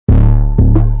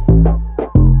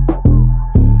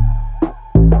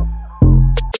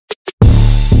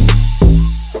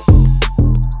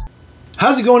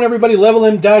How's it going, everybody? Level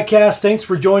M Diecast. Thanks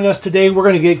for joining us today. We're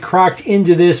going to get cracked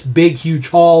into this big, huge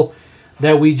haul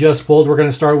that we just pulled. We're going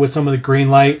to start with some of the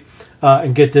Greenlight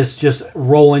and get this just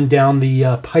rolling down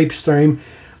the pipe stream.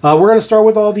 We're going to start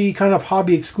with all the kind of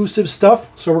hobby exclusive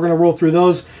stuff. So we're going to roll through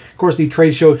those. Of course, the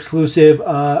trade show exclusive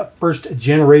first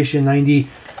generation 90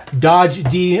 Dodge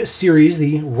D series,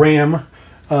 the Ram.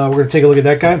 We're going to take a look at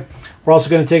that guy. We're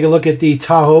also going to take a look at the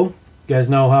Tahoe. You guys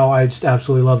know how I just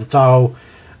absolutely love the Tahoe.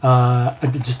 I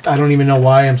don't even know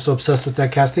why I'm so obsessed with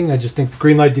that casting. I just think the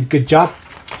Greenlight did a good job.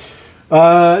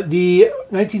 The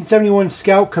 1971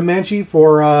 Scout Comanche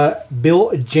for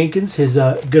Bill Jenkins, his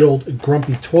good old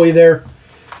grumpy toy there.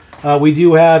 We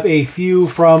do have a few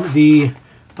from the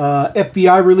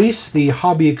FBI release, the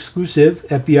hobby exclusive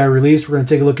FBI release. We're going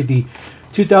to take a look at the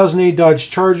 2008 Dodge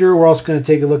Charger. We're also going to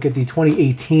take a look at the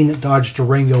 2018 Dodge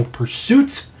Durango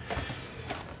Pursuit.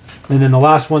 And then the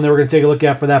last one that we're going to take a look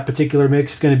at for that particular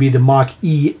mix is going to be the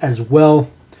Mach-E as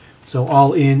well. So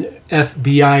all in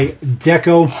FBI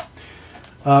deco.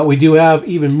 We do have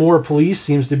even more police.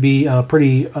 Seems to be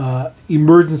pretty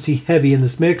emergency heavy in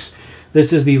this mix.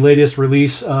 This is the latest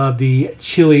release of the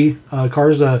Chili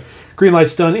cars.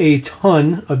 Greenlight's done a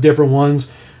ton of different ones.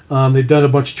 They've done a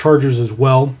bunch of Chargers as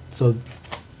well. So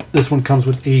this one comes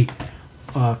with a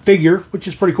figure, which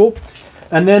is pretty cool.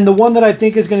 And then the one that I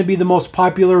think is going to be the most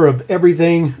popular of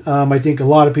everything, I think a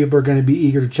lot of people are going to be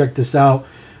eager to check this out,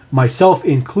 myself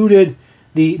included,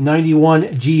 the 91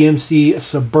 GMC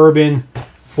Suburban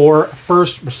for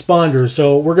first responders.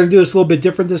 So we're going to do this a little bit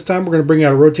different this time. We're going to bring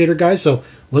out a rotator, guys, so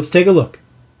let's take a look.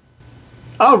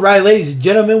 All right, ladies and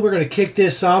gentlemen, we're going to kick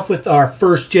this off with our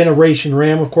first generation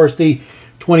Ram, of course, the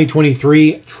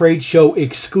 2023 trade show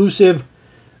exclusive.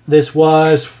 This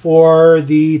was for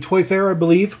the Toy Fair, I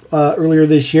believe, earlier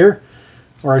this year.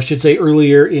 Or I should say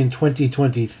earlier in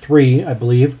 2023, I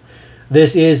believe.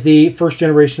 This is the first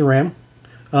generation Ram.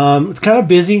 It's kind of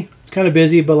busy.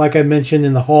 But like I mentioned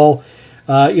in the haul,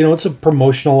 it's a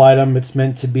promotional item. It's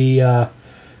meant to be,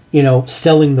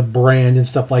 selling the brand and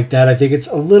stuff like that. I think it's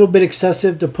a little bit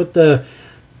excessive to put the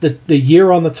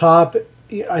year on the top.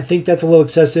 I think that's a little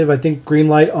excessive. I think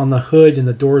Greenlight on the hood and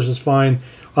the doors is fine.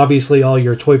 Obviously, all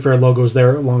your Toy Fair logos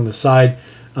there along the side.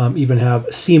 Even have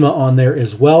SEMA on there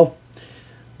as well.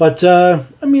 But, other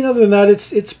than that,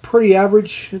 it's pretty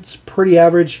average. It's pretty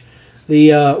average.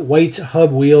 The white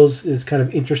hub wheels is kind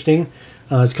of interesting.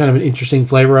 It's kind of an interesting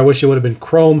flavor. I wish it would have been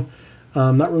chrome.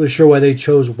 I'm not really sure why they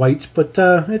chose white, but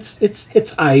it's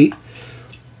aight.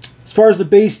 As far as the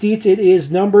base deets, it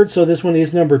is numbered. So this one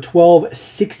is number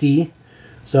 1260.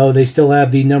 So they still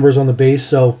have the numbers on the base,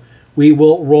 so we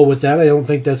will roll with that. I don't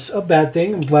think that's a bad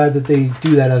thing. I'm glad that they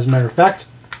do that, as a matter of fact.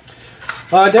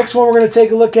 Next one, we're going to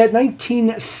take a look at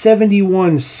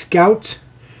 1971 Scout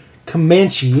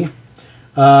Comanche.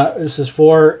 This is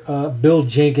for Bill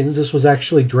Jenkins. This was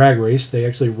actually drag race. They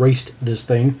actually raced this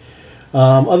thing.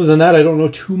 Other than that, I don't know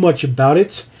too much about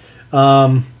it.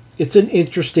 It's an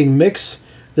interesting mix.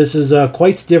 This is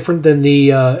quite different than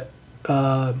the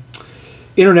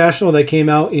International that came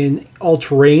out in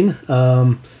all-terrain.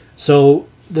 So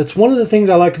that's one of the things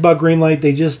I like about Greenlight.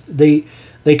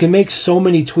 They can make so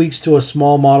many tweaks to a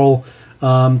small model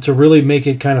to really make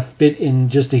it kind of fit in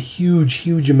just a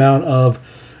huge amount of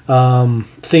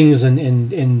things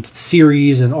and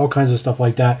series and all kinds of stuff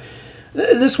like that.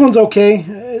 This one's okay.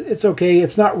 It's okay.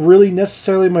 It's not really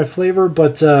necessarily my flavor,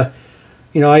 but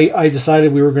I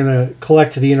decided we were going to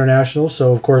collect the International,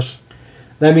 so of course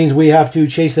that means we have to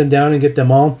chase them down and get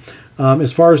them all.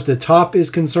 As far as the top is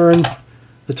concerned,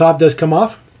 the top does come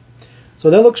off. So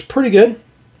that looks pretty good.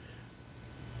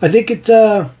 I think it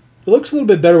looks a little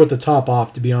bit better with the top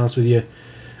off, to be honest with you.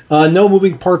 No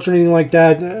moving parts or anything like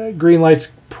that.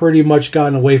 Greenlight's pretty much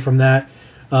gotten away from that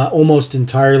almost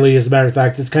entirely. As a matter of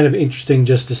fact, it's kind of interesting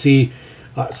just to see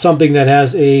something that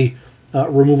has a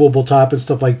removable top and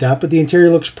stuff like that. But the interior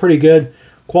looks pretty good.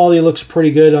 Quality looks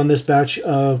pretty good on this batch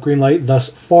of Greenlight thus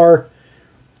far.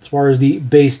 As far as the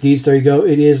base deets, there you go.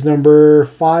 It is number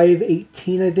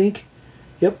 518, I think.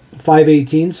 Yep,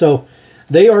 518. So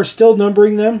they are still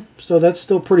numbering them, so that's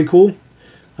still pretty cool.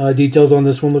 Details on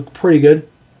this one look pretty good.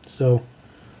 So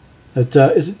that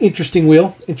is an interesting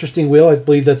wheel. Interesting wheel. I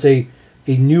believe that's a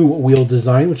new wheel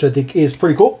design, which I think is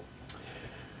pretty cool.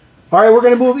 All right, we're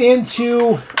going to move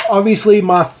into, obviously,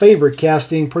 my favorite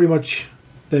casting, pretty much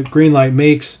that Greenlight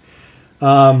makes.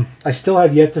 I still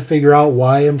have yet to figure out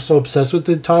why I'm so obsessed with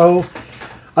the Tahoe.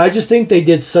 I just think they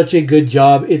did such a good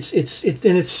job.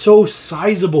 It's so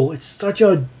sizable. It's such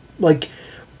a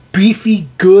beefy,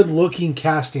 good looking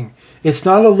casting. It's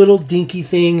not a little dinky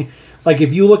thing Like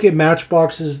if you look at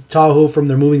Matchbox's Tahoe from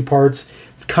their moving parts,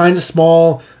 it's kind of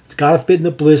small. It's got to fit in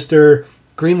the blister.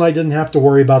 Greenlight doesn't have to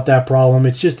worry about that problem.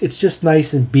 It's just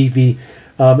nice and beefy.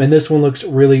 And this one looks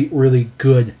really, really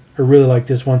good. I really like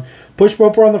this one. Push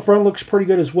bumper on the front looks pretty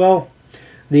good as well.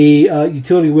 The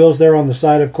utility wheels there on the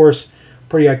side, of course,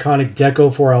 pretty iconic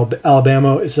deco for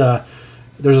Alabama. It's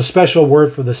there's a special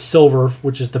word for the silver,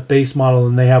 which is the base model,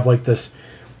 and they have like this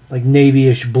like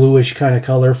navy-ish, bluish kind of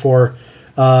color for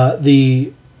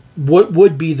the what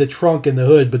would be the trunk and the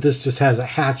hood, but this just has a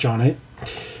hatch on it.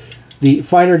 The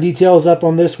finer details up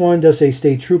on this one does say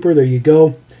State Trooper. There you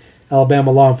go.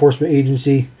 Alabama Law Enforcement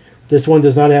Agency. This one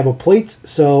does not have a plate,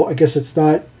 so I guess it's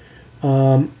not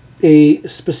a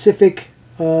specific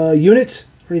unit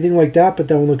or anything like that, but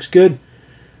that one looks good.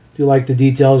 Do like the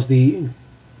details. The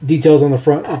details on the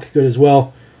front look good as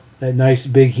well. That nice,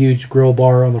 big, huge grill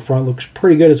bar on the front looks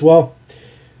pretty good as well.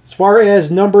 As far as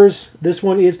numbers, this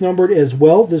one is numbered as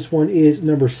well. This one is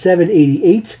number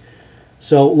 788.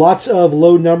 So lots of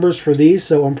low numbers for these,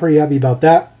 so I'm pretty happy about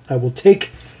that. I will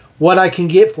take what I can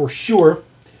get for sure,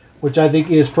 which I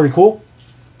think is pretty cool.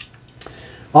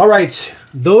 All right,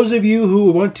 those of you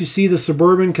who want to see the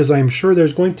Suburban, because I'm sure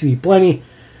there's going to be plenty,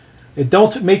 and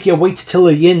don't make you wait till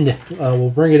the end.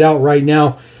 We'll bring it out right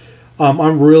now.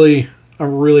 I'm really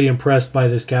impressed by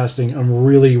this casting. I'm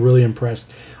really, really impressed.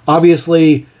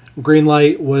 Obviously,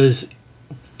 Greenlight was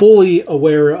fully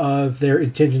aware of their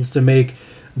intentions to make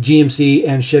GMC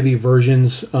and Chevy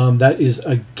versions. That is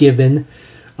a given.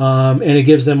 And it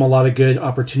gives them a lot of good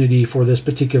opportunity for this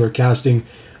particular casting.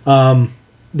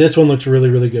 This one looks really,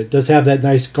 really good. It does have that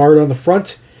nice guard on the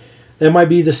front. That might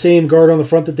be the same guard on the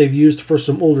front that they've used for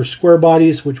some older square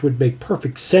bodies, which would make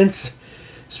perfect sense,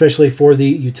 especially for the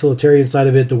utilitarian side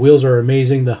of it. The wheels are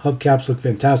amazing. The hubcaps look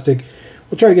fantastic.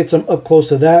 We'll try to get some up close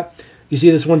to that. You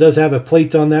see this one does have a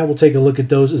plate on that. We'll take a look at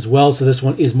those as well. So this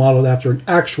one is modeled after an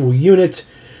actual unit.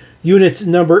 Unit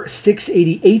number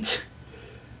 688.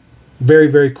 Very,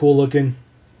 very cool looking.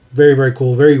 Very, very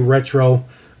cool. Very retro.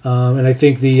 And I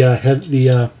think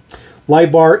the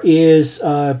light bar is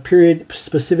period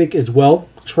specific as well.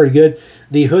 Looks pretty good.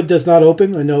 The hood does not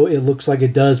open. I know it looks like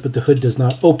it does, but the hood does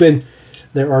not open.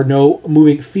 There are no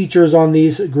moving features on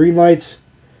these Greenlights.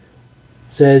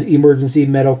 Says Emergency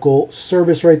Medical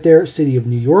Service right there, City of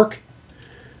New York.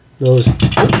 Those,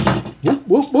 whoop,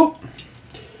 whoop, whoop.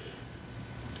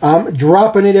 I'm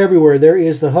dropping it everywhere. There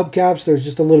is the hubcaps. There's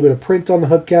just a little bit of print on the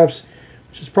hubcaps,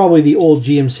 which is probably the old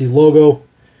GMC logo.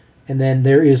 And then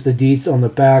there is the deets on the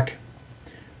back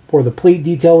for the plate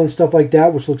detail and stuff like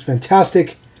that, which looks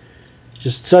fantastic.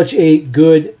 Just such a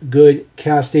good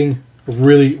casting.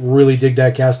 Really, really dig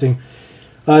that casting.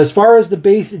 As far as the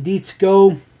base deets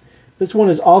go, this one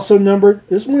is also numbered.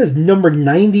 This one is number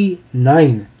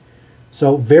 99.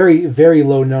 So very, very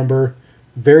low number.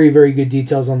 Very, very good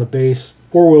details on the base.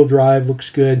 Four-wheel drive, looks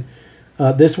good.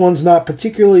 This one's not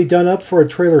particularly done up for a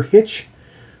trailer hitch,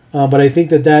 but I think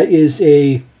that is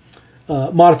a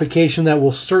modification that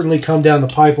will certainly come down the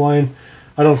pipeline.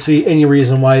 I don't see any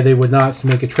reason why they would not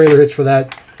make a trailer hitch for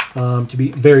that to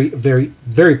be very, very,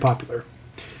 very popular.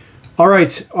 All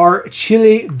right, our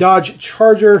Chile Dodge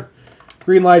Charger.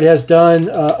 Greenlight has done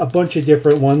a bunch of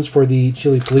different ones for the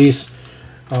Chile Police,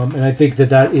 and I think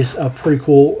that is a pretty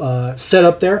cool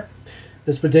setup there.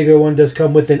 This particular one does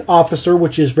come with an officer,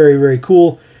 which is very, very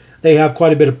cool. They have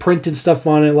quite a bit of print and stuff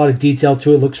on it, a lot of detail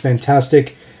to it. Looks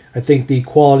fantastic. I think the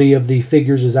quality of the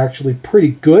figures is actually pretty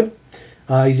good.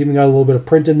 He's even got a little bit of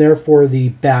print in there for the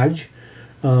badge,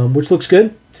 which looks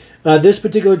good. This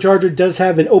particular Charger does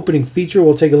have an opening feature.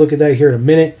 We'll take a look at that here in a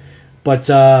minute. But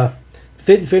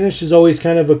fit and finish is always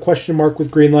kind of a question mark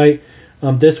with Greenlight.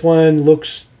 This one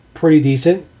looks pretty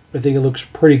decent. I think it looks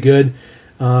pretty good.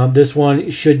 This one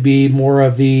should be more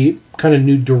of the kind of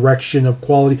new direction of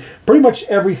quality. Pretty much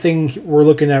everything we're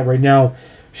looking at right now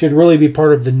should really be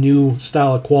part of the new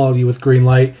style of quality with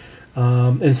Greenlight.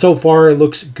 And so far, it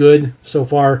looks good so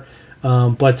far.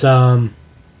 But time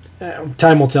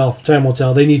will tell. Time will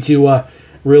tell. They need to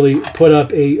really put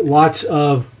up a lot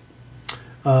of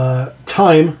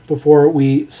time before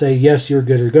we say, yes, you're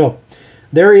good to go.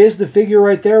 There is the figure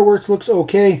right there where it looks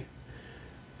okay.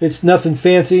 It's nothing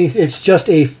fancy. It's just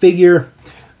a figure.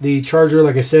 The Charger,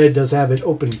 like I said, does have an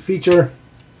opening feature.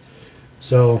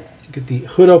 So you get the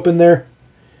hood open there.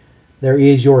 There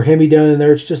is your Hemi down in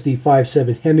there. It's just the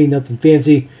 5.7 Hemi, nothing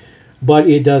fancy. But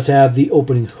it does have the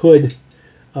opening hood,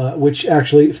 which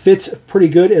actually fits pretty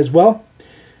good as well.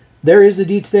 There is the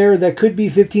deets there. That could be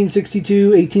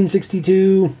 1562,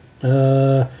 1862.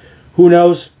 Who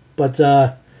knows?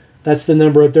 But that's the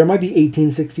number up there. It might be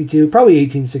 1862. Probably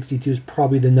 1862 is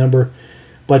probably the number.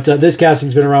 But this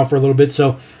casting's been around for a little bit,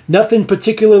 so nothing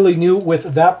particularly new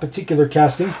with that particular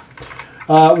casting.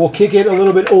 We'll kick it a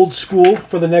little bit old school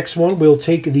for the next one. We'll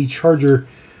take the Charger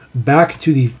back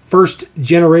to the first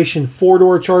generation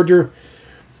 4-door Charger.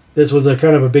 This was a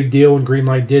kind of a big deal when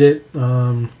Greenlight did it.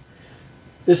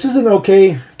 This is an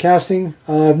okay casting.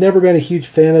 I've never been a huge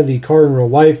fan of the car in real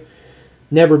life.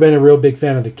 Never been a real big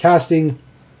fan of the casting.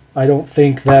 I don't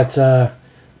think that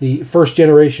the first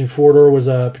generation 4-door was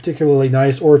a particularly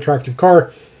nice or attractive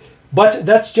car. But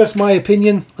that's just my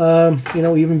opinion. You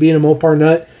know, even being a Mopar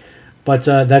nut. But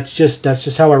that's just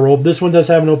how I roll. This one does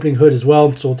have an opening hood as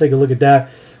well, so we'll take a look at that.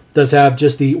 It does have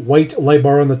just the white light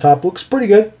bar on the top. Looks pretty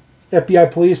good.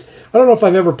 FBI police. I don't know if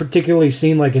I've ever particularly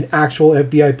seen like an actual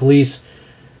FBI police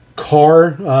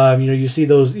car. You know, you see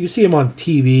them on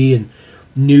TV and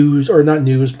news, or not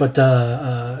news, but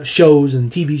shows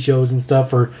and TV shows and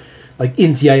stuff, or like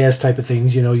NCIS type of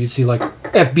things. You know, you'd see like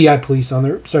FBI police on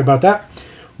there. Sorry about that.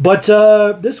 But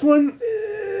this one,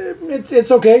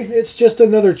 it's okay. It's just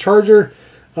another Charger.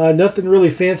 Nothing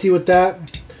really fancy with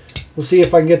that. We'll see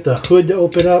if I can get the hood to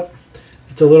open up.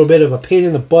 It's a little bit of a pain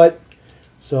in the butt.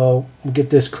 So we'll get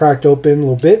this cracked open a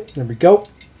little bit. There we go.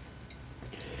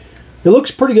 It looks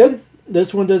pretty good.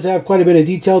 This one does have quite a bit of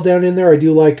detail down in there. I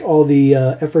do like all the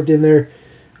effort in there.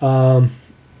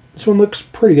 This one looks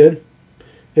pretty good.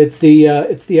 It's the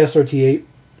SRT8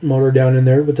 motor down in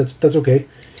there, but that's okay.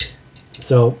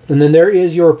 So, and then there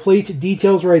is your plate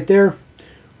details right there.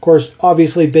 Of course,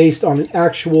 obviously based on an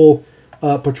actual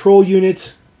patrol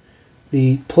unit.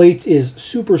 The plate is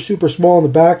super, super small in the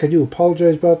back. I do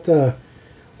apologize about the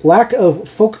lack of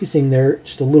focusing there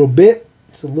just a little bit.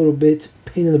 It's a little bit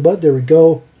pain in the butt. There we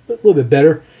go. A little bit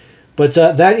better. But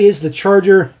that is the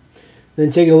Charger.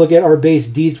 Then taking a look at our base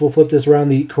deets, we'll flip this around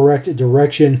the correct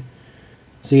direction.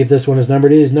 See if this one is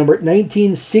numbered. It is numbered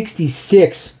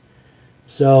 1966.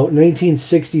 So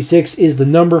 1966 is the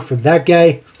number for that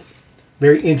guy.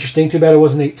 Very interesting. Too bad it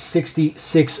wasn't a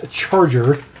 66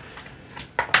 Charger.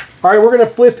 All right, we're going to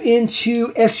flip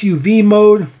into SUV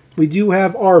mode. We do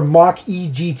have our Mach-E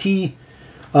GT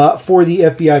for the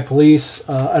FBI police.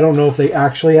 I don't know if they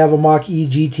actually have a Mach-E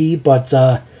GT, but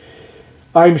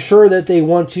I'm sure that they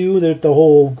want to. The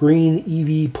whole green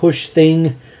EV push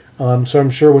thing. So I'm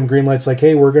sure when Greenlight's like,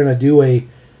 hey, we're going to do a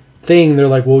thing, they're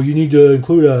like, well, you need to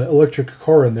include an electric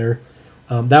car in there.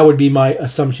 That would be my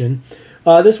assumption.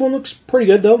 This one looks pretty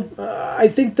good, though. I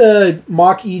think the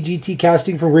Mach-E GT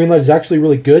casting from Greenlight is actually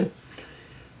really good.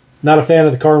 Not a fan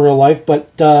of the car in real life,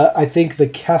 but I think the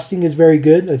casting is very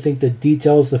good. I think the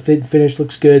details, the fit and finish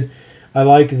looks good. I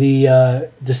like the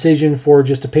decision for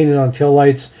just to paint it on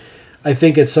taillights. I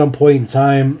think at some point in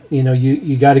time, you know,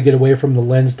 you got to get away from the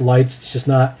lensed lights. It's just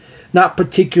not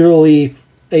particularly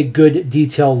a good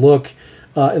detail look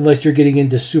unless you're getting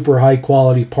into super high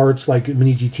quality parts like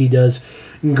Mini GT does.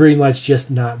 And Greenlight's just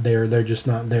not there. They're just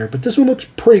not there. But this one looks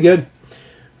pretty good.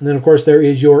 And then, of course, there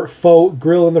is your faux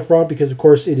grille in the front because, of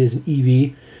course, it is an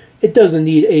EV. It doesn't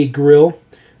need a grille.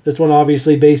 This one,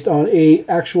 obviously, based on a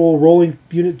actual rolling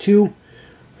unit 2.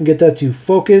 And get that to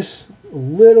focus a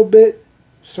little bit.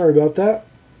 Sorry about that.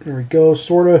 There we go,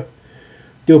 sort of.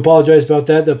 Do apologize about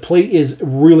that. The plate is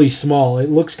really small. It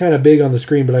looks kind of big on the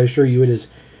screen, but I assure you it is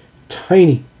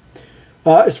tiny.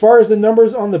 As far as the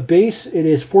numbers on the base, it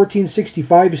is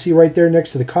 1465. You see right there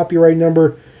next to the copyright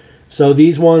number. So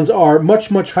these ones are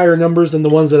much, much higher numbers than the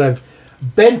ones that I've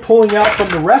been pulling out from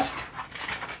the rest.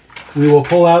 We will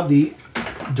pull out the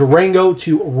Durango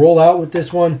to roll out with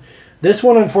this one. This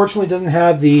one, unfortunately, doesn't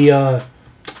have the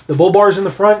bull bars in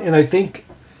the front, and I think,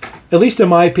 at least in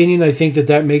my opinion, I think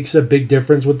that makes a big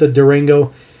difference with the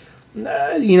Durango.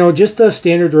 You know, just the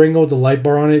standard Durango with the light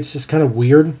bar on it, it's just kind of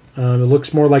weird. It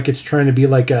looks more like it's trying to be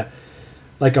like a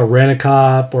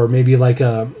Rent-A-Cop, or maybe like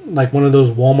one of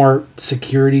those Walmart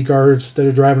security guards that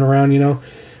are driving around, you know.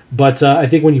 But I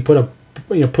think when you put a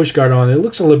push guard on it,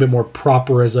 looks a little bit more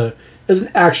proper as an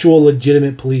actual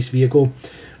legitimate police vehicle.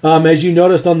 As you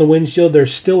noticed on the windshield,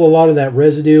 there's still a lot of that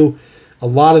residue, a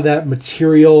lot of that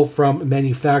material from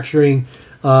manufacturing.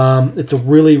 It's a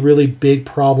really, really big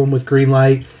problem with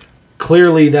Greenlight.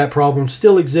 Clearly, that problem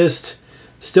still exists,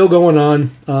 still going on.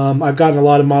 I've gotten a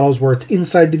lot of models where it's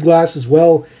inside the glass as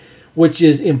well, which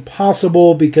is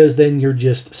impossible because then you're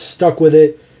just stuck with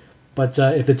it. But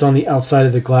if it's on the outside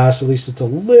of the glass, at least it's a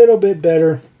little bit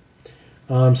better.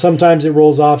 Sometimes it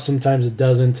rolls off, sometimes it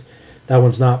doesn't. That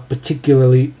one's not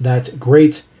particularly that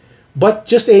great. But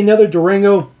just another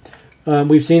Durango.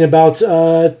 We've seen about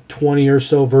 20 or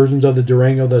so versions of the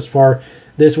Durango thus far.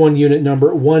 This one, unit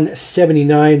number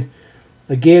 179.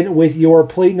 Again, with your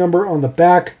plate number on the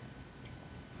back.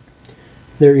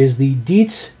 There is the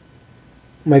deets.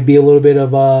 Might be a little bit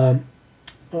of like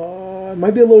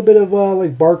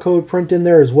barcode print in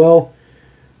there as well.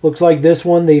 Looks like this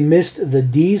one they missed the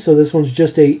D, so this one's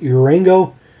just a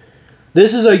Urango.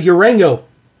 This is a Urango,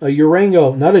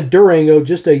 not a Durango,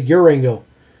 just a Urango.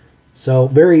 So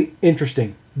very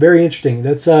interesting, very interesting.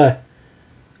 That's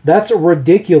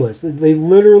ridiculous. They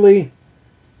literally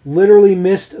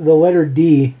missed the letter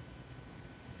D.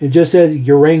 It just says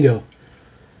Urango.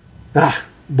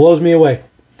 Blows me away.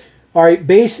 All right,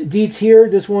 base deets here.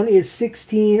 This one is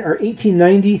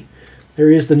 1890.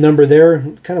 There is the number there.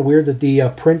 Kind of weird that the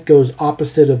print goes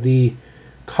opposite of the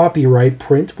copyright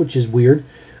print, which is weird.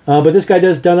 But this guy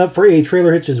does done up for a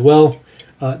trailer hitch as well.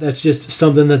 That's just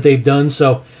something that they've done.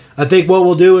 So I think what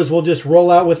we'll do is we'll just roll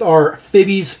out with our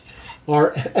Fibbies,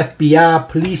 our FBI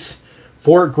police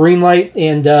for Greenlight,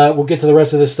 and we'll get to the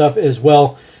rest of this stuff as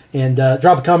well. And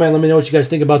drop a comment. Let me know what you guys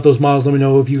think about those models. Let me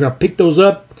know if you're going to pick those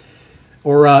up,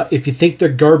 or if you think they're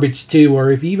garbage too,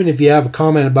 or even if you have a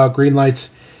comment about Greenlight's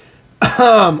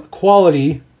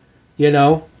quality, you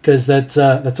know, because that's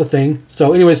a thing.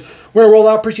 So anyways, we're going to roll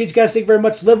out. Appreciate you guys. Thank you very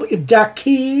much. Love you,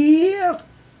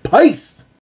 Peace.